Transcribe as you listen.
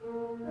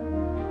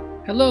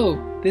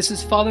Hello, this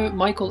is Father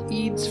Michael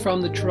Eads from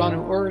the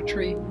Toronto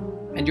Oratory,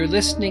 and you're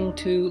listening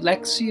to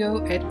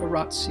Lectio et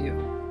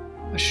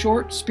Oratio, a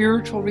short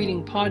spiritual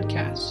reading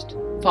podcast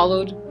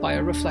followed by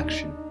a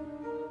reflection.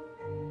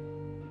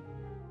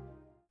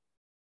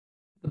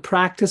 The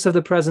Practice of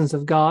the Presence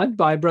of God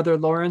by Brother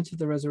Lawrence of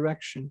the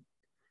Resurrection.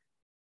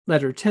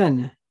 Letter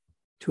 10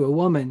 to a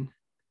Woman,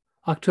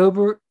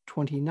 October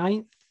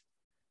 29th,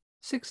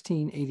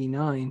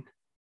 1689.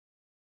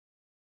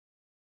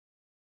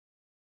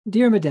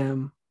 Dear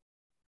Madame,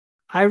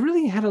 I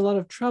really had a lot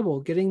of trouble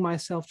getting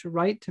myself to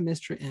write to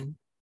Mr. N.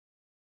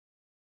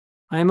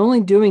 I am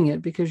only doing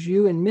it because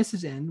you and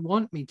Mrs. N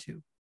want me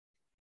to.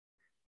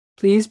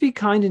 Please be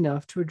kind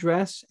enough to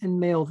address and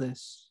mail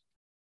this.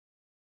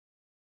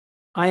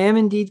 I am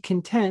indeed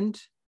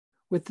content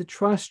with the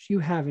trust you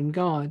have in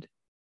God.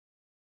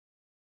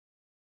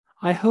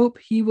 I hope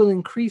He will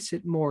increase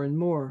it more and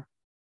more.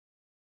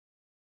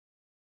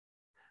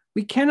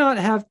 We cannot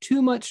have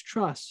too much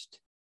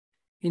trust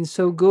in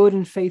so good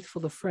and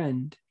faithful a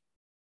friend,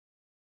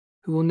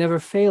 who will never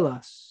fail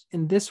us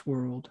in this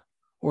world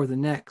or the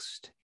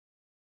next.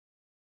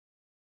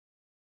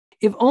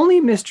 If only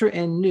Mr.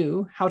 N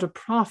knew how to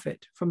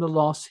profit from the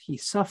loss he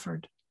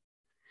suffered,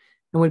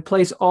 and would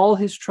place all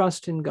his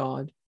trust in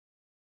God,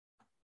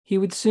 he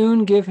would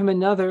soon give him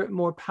another,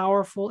 more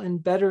powerful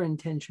and better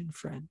intentioned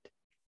friend.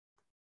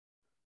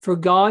 For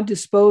God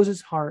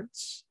disposes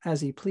hearts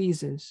as He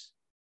pleases.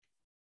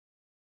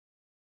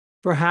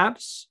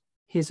 Perhaps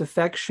his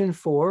affection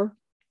for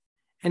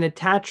and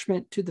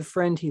attachment to the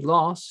friend he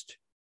lost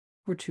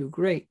were too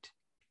great.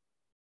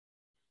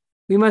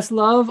 We must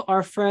love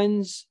our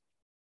friends,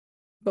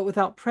 but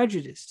without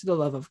prejudice to the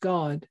love of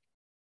God,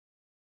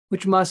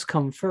 which must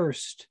come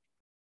first.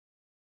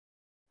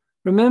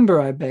 Remember,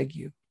 I beg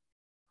you,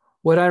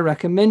 what I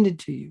recommended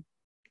to you,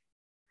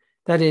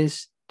 that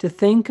is, to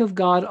think of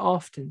God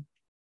often,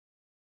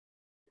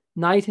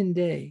 night and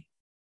day,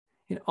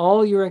 in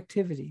all your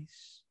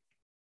activities,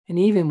 and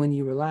even when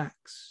you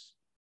relax.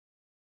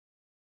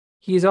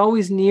 He is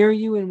always near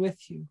you and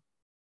with you.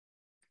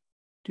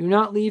 Do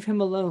not leave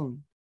Him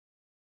alone.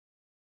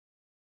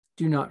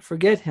 Do not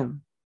forget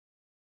Him.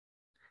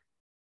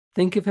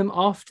 Think of Him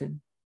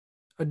often.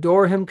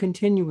 Adore Him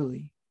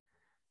continually.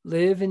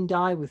 Live and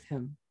die with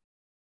Him.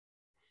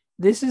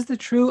 This is the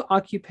true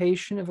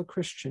occupation of a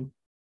Christian.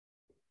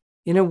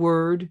 In a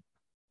word,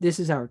 this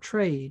is our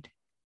trade.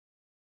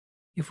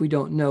 If we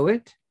don't know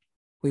it,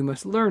 we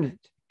must learn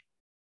it.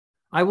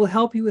 I will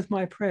help you with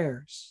my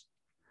prayers.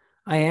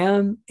 I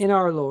am, in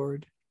our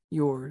Lord,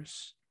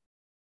 yours.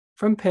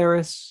 From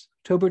Paris,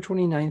 October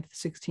 29th,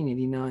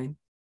 1689. In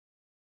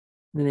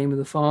the name of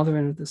the Father,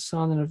 and of the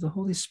Son, and of the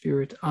Holy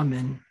Spirit.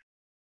 Amen.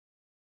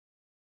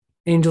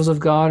 Angels of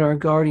God, our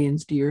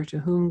guardians dear, to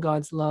whom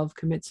God's love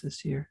commits us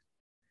here,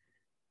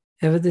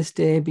 ever this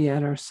day be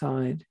at our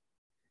side,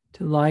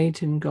 to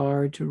light and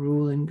guard, to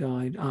rule and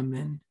guide.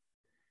 Amen.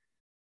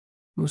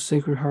 Most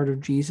Sacred Heart of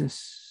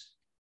Jesus,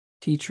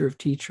 Teacher of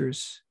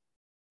teachers,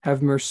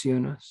 have mercy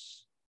on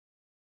us.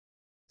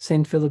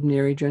 Saint Philip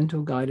Neri,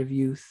 gentle guide of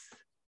youth,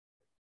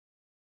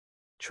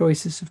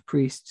 choicest of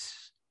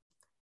priests,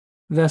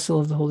 vessel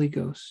of the Holy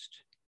Ghost,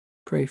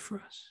 pray for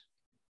us.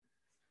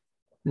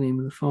 In the name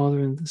of the Father,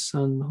 and the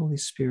Son, and the Holy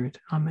Spirit.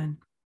 Amen.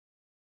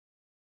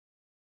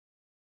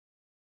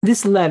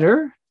 This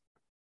letter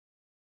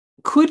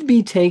could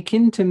be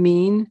taken to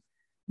mean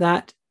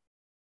that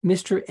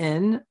Mr.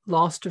 N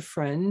lost a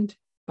friend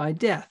by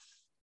death.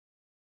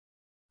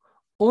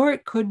 Or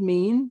it could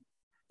mean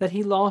that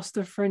he lost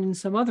the friend in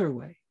some other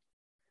way,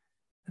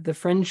 that the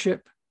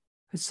friendship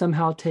was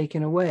somehow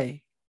taken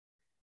away.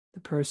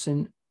 The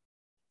person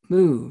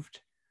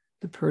moved.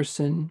 The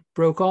person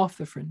broke off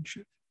the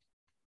friendship.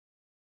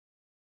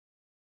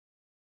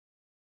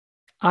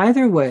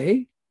 Either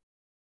way,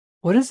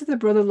 what is it that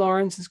Brother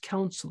Lawrence is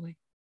counseling?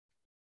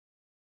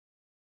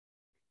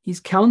 He's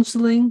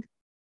counseling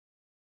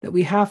that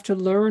we have to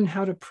learn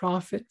how to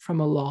profit from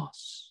a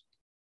loss.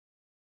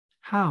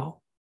 How?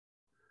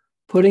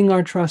 Putting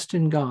our trust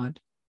in God.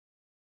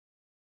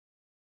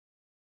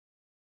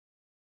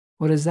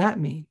 What does that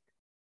mean?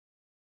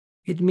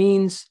 It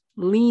means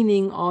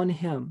leaning on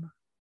Him,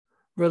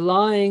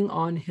 relying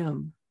on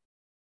Him,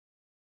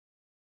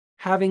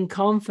 having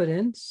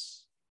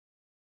confidence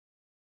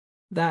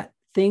that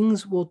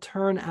things will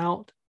turn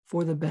out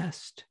for the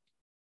best.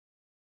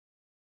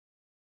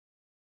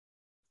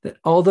 That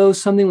although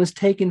something was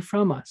taken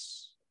from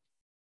us,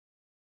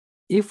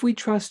 if we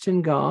trust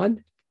in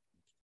God,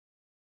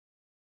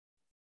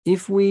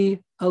 if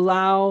we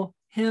allow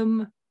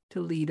Him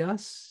to lead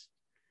us,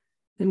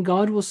 then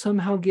God will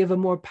somehow give a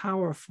more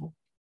powerful,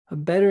 a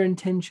better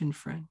intentioned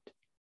friend.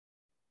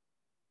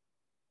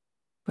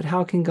 But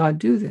how can God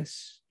do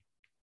this?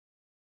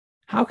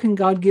 How can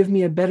God give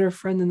me a better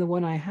friend than the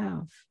one I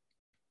have?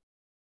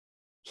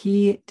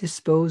 He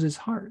disposes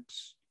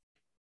hearts.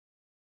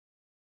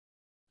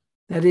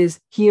 That is,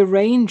 He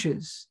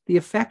arranges the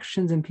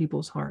affections in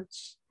people's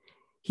hearts.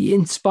 He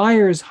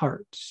inspires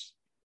hearts.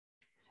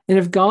 And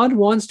if God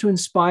wants to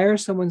inspire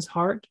someone's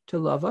heart to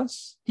love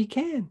us, He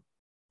can.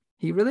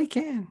 He really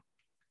can.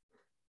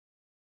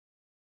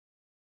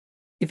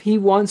 If he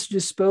wants to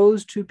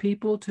dispose two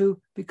people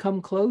to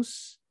become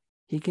close,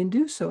 he can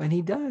do so, and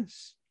he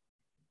does.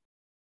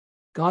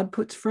 God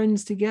puts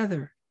friends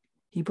together.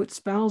 He puts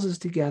spouses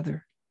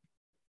together,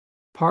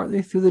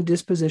 partly through the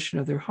disposition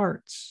of their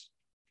hearts.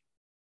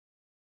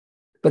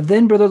 But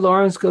then Brother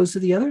Lawrence goes to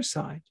the other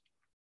side.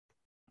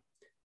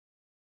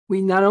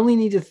 We not only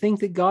need to think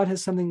that God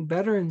has something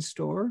better in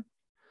store,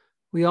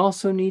 we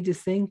also need to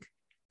think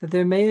that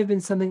there may have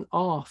been something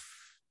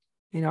off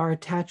in our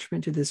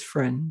attachment to this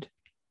friend.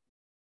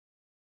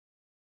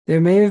 There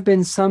may have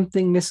been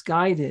something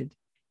misguided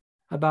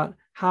about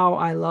how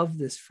I love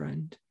this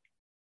friend.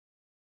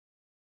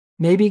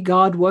 Maybe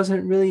God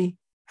wasn't really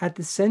at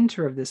the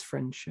center of this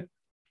friendship.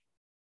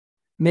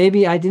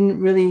 Maybe I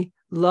didn't really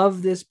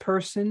love this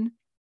person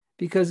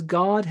because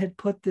God had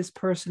put this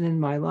person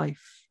in my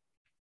life.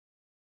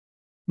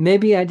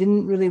 Maybe I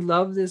didn't really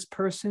love this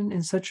person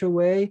in such a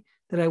way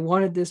that I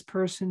wanted this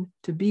person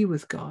to be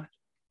with God.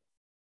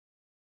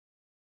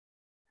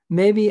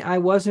 Maybe I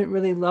wasn't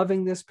really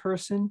loving this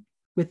person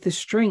with the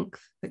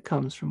strength that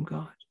comes from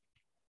God.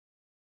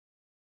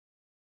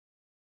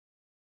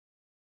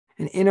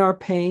 And in our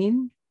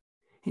pain,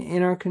 and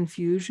in our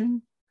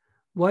confusion,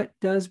 what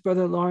does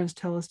Brother Lawrence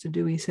tell us to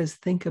do? He says,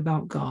 think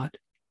about God.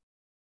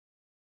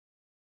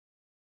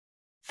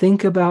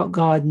 Think about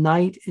God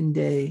night and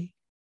day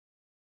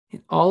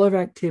in all of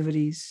our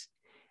activities.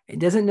 It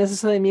doesn't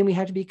necessarily mean we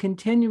have to be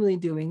continually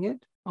doing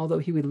it, although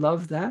he would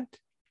love that.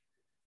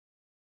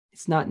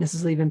 It's not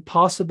necessarily even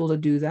possible to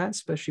do that,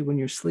 especially when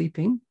you're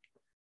sleeping.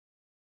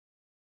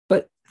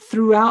 But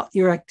throughout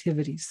your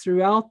activities,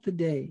 throughout the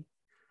day,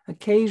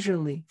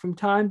 occasionally, from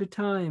time to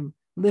time,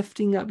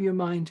 lifting up your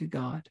mind to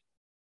God.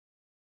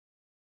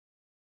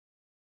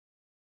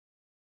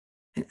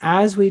 And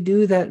as we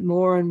do that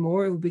more and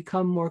more, it will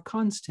become more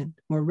constant,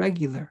 more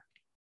regular.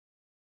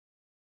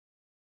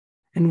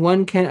 And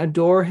one can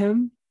adore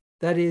him,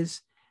 that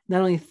is,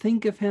 not only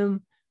think of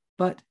him,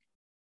 but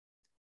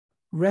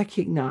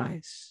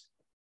recognize,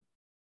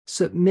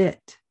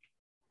 submit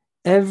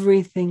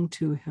everything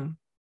to him,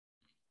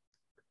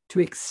 to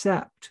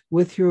accept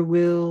with your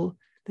will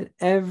that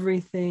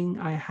everything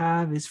I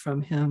have is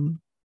from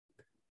him,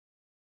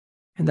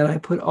 and that I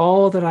put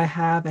all that I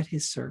have at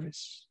his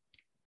service.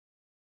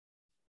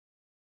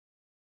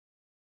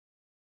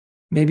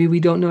 Maybe we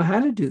don't know how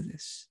to do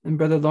this. And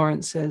Brother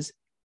Lawrence says,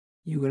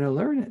 you're going to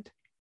learn it.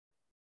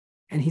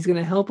 And he's going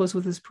to help us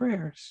with his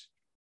prayers.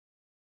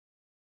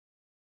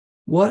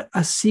 What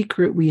a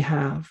secret we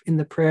have in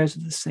the prayers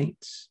of the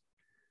saints.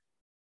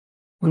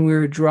 When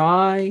we're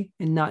dry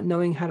and not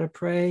knowing how to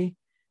pray,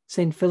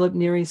 St. Philip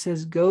Neri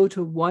says, go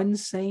to one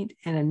saint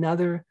and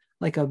another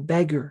like a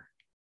beggar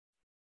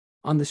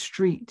on the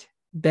street,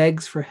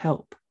 begs for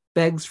help,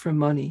 begs for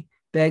money,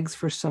 begs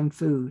for some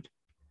food.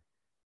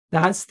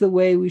 That's the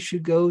way we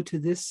should go to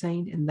this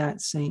saint and that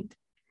saint,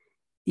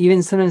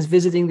 even sometimes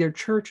visiting their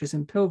churches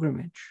in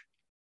pilgrimage,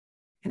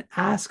 and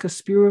ask a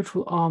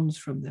spiritual alms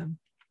from them.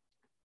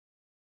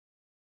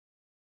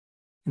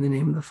 In the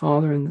name of the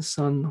Father, and the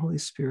Son, and the Holy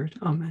Spirit.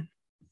 Amen.